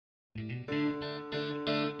Good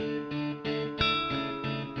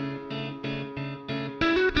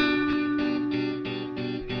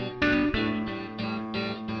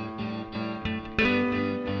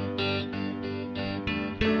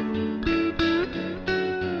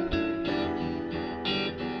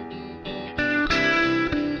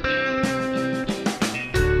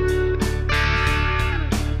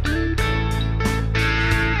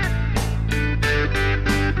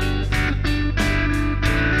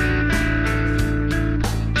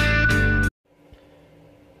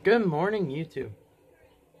morning, YouTube.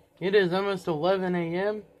 It is almost 11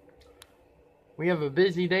 a.m. We have a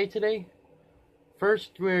busy day today.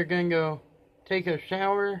 First, we're going to go take a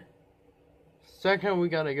shower. Second, we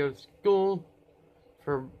got to go to school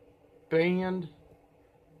for band.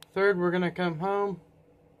 Third, we're going to come home.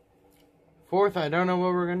 Fourth, I don't know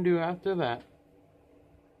what we're going to do after that.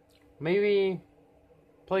 Maybe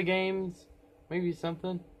play games, maybe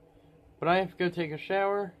something. But I have to go take a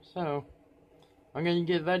shower, so I'm going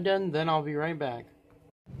to get that done, then I'll be right back.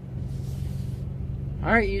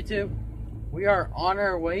 Alright, YouTube. We are on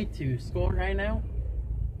our way to school right now.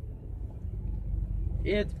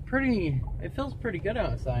 It feels pretty good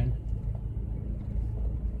outside.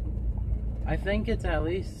 I think it's at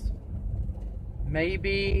least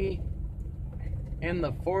maybe in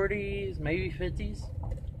the 40s, maybe 50s.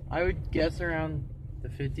 I would guess around the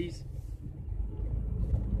 50s.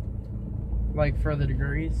 Like for the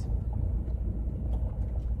degrees.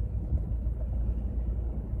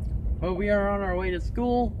 But we are on our way to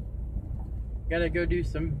school. Gotta go do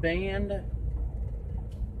some band.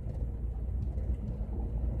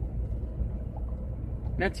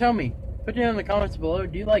 Now tell me, put it in the comments below,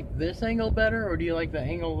 do you like this angle better or do you like the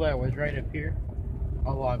angle that was right up here?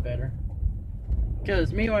 A lot better.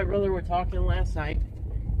 Because me and my brother were talking last night.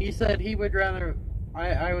 He said he would rather,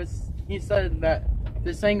 he said that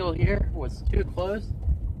this angle here was too close.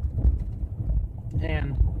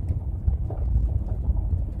 And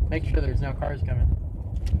make sure there's no cars coming.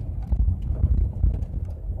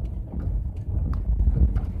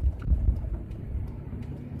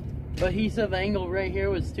 But he said the angle right here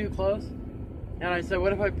was too close. And I said,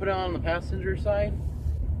 what if I put it on the passenger side?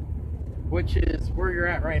 Which is where you're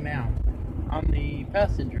at right now. On the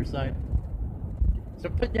passenger side. So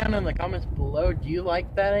put down in the comments below, do you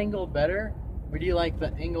like that angle better? Or do you like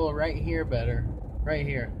the angle right here better? Right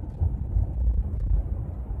here.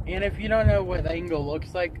 And if you don't know what the angle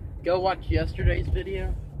looks like, go watch yesterday's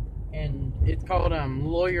video, and it's called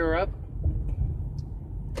Lawyer Up,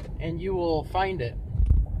 and you will find it.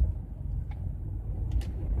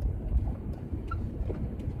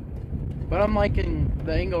 But I'm liking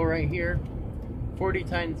the angle right here 40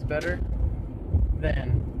 times better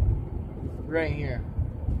than right here,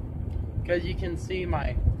 because you can see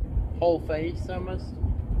my whole face almost.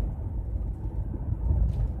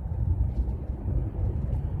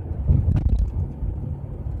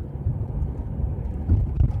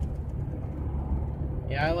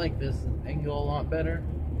 Yeah, I like this angle a lot better.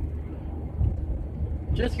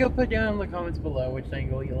 Just go put down in the comments below which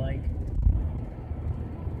angle you like.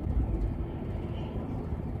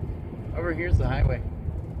 Over here's the highway.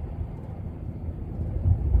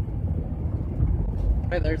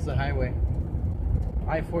 Right there's the highway.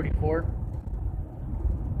 I-44.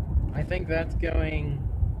 I think that's going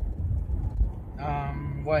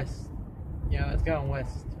west. Yeah, that's going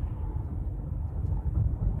west.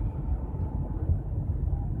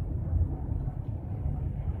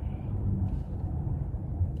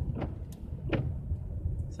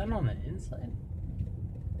 Is that on the inside?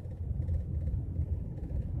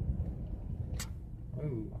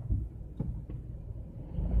 Ooh.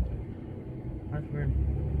 That's weird.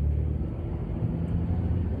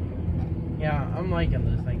 Yeah, I'm liking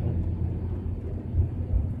this angle.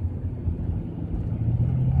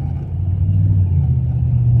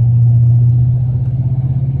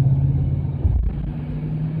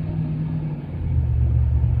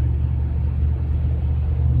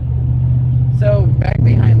 So, back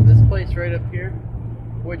behind this place right up here,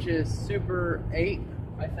 which is Super 8,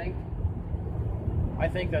 I think. I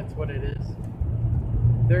think that's what it is.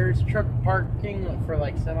 There's truck parking for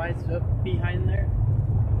like semis up behind there.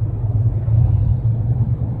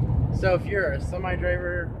 So if you're a semi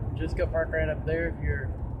driver, just go park right up there if you're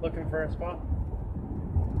looking for a spot.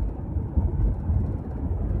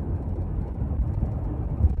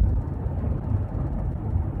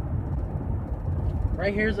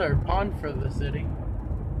 Right here's our pond for the city.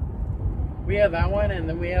 We have that one, and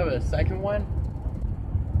then we have a second one,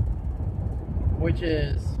 which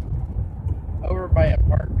is over by a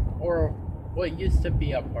park, or what used to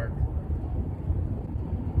be a park.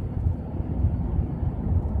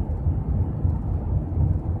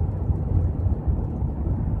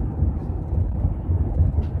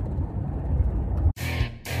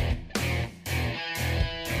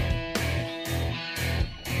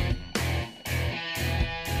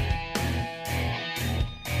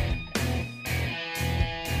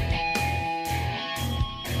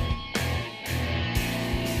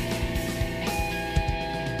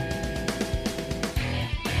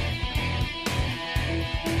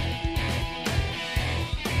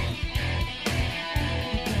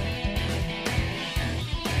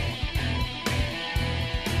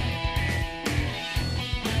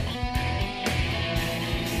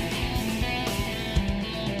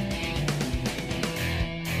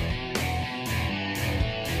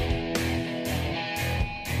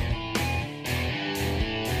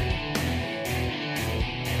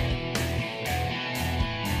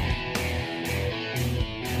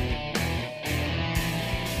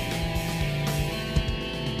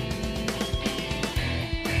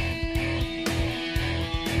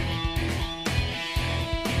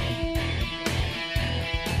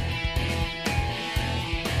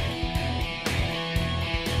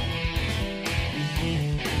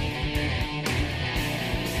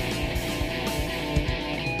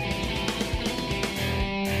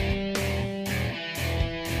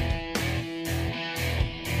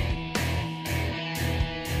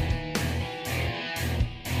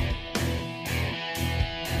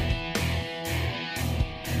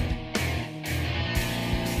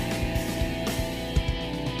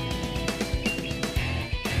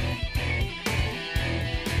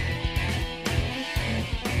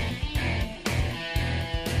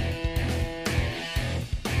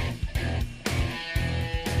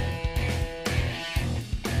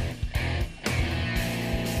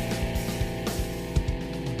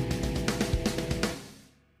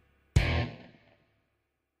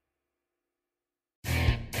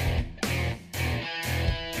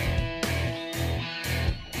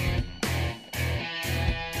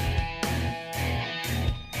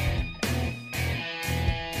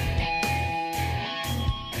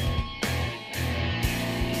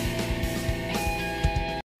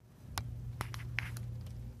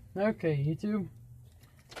 Okay, YouTube.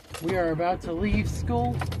 We are about to leave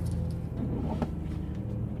school.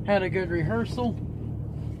 Had a good rehearsal.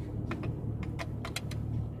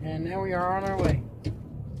 And now we are on our way.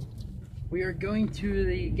 We are going to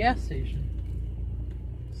the gas station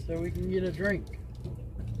so we can get a drink.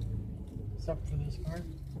 Stop for this car.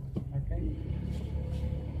 Okay.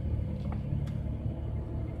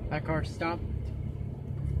 That car stopped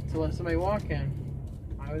to let somebody walk in.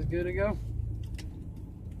 I was good to go.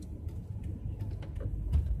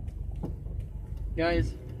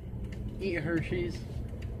 Guys, eat Hershey's.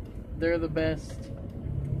 They're the best.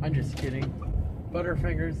 I'm just kidding.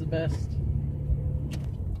 Butterfinger's the best.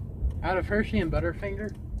 Out of Hershey and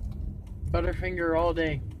Butterfinger, Butterfinger all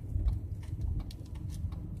day.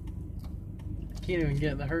 Can't even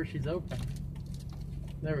get the Hershey's open.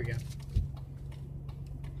 There we go.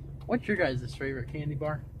 What's your guys' favorite candy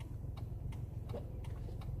bar?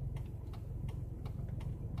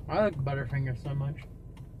 I like Butterfinger so much.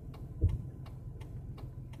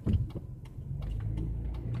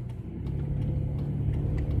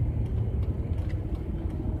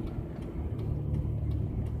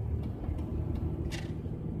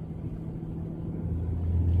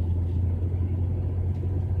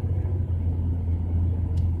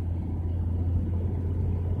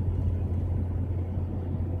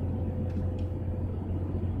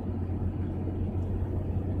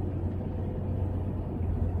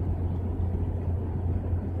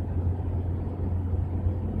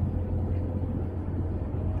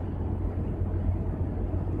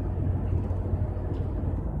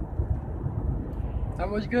 That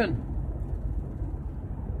was good.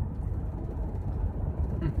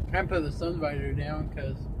 I put the sun visor down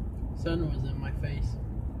because the sun was in my face.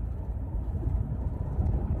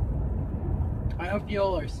 I hope you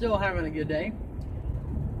all are still having a good day.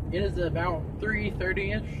 It is about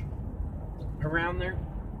 3:30-ish, around there.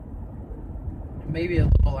 Maybe a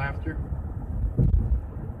little after.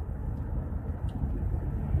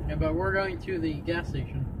 Yeah, but we're going to the gas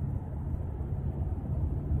station.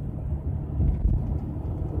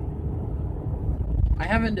 I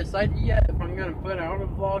haven't decided yet if I'm going to put out a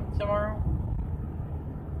vlog tomorrow.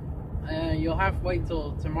 You'll have to wait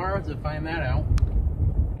till tomorrow to find that out.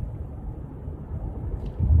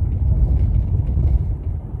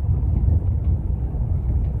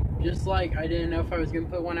 Just like I didn't know if I was going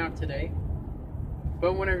to put one out today.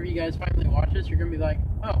 But whenever you guys finally watch this, you're going to be like,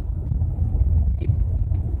 oh,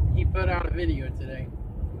 he put out a video today.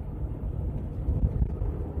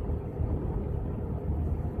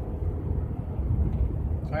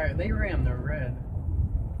 Alright, they ran the red.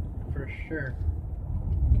 For sure.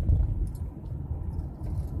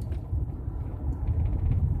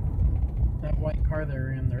 That white car there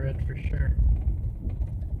ran the red for sure.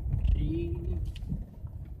 G.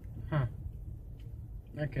 Huh.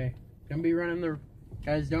 Okay. Don't be running the...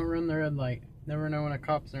 Guys, don't run the red light. Never know when a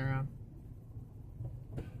cop's around.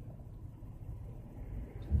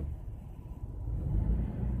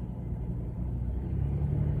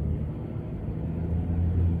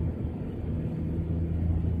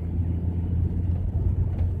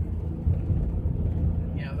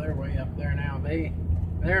 They're way up there now.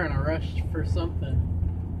 They're in a rush for something.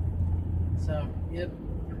 So, yep.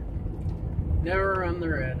 Never run the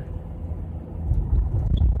red.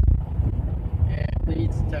 It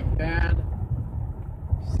leads to bad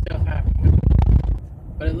stuff happening.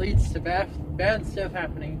 But it leads to bad stuff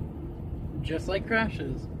happening. Just like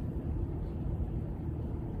crashes.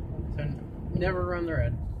 So, never run the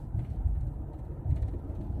red.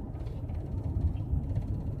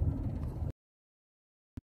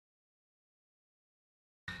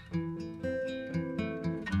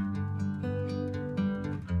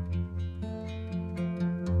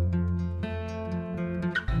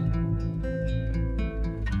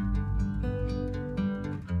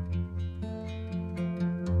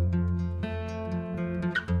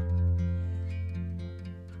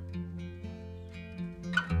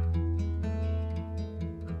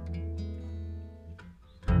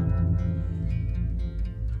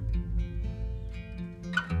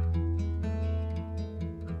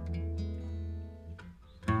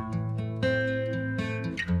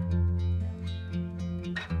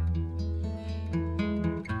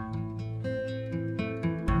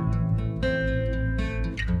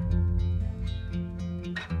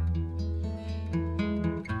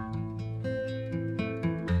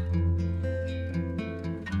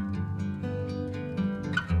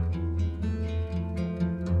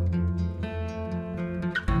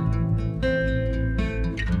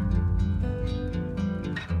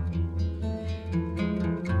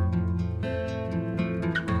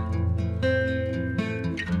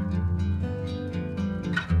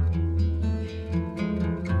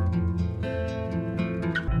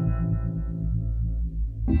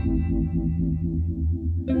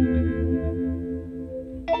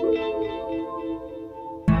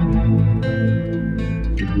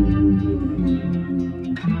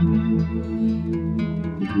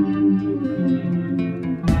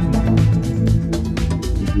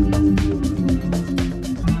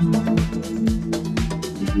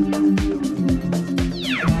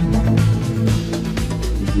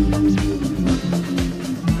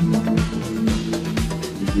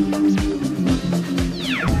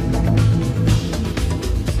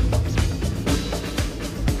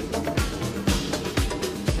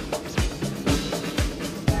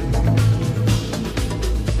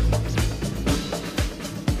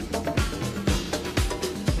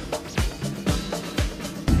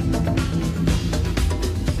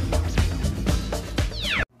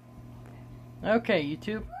 Okay,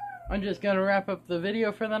 YouTube, I'm just gonna wrap up the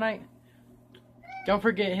video for the night. Don't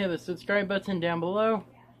forget to hit the subscribe button down below.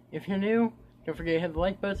 If you're new, don't forget to hit the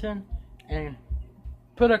like button and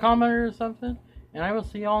put a comment or something. And I will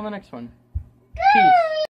see y'all in the next one. Peace.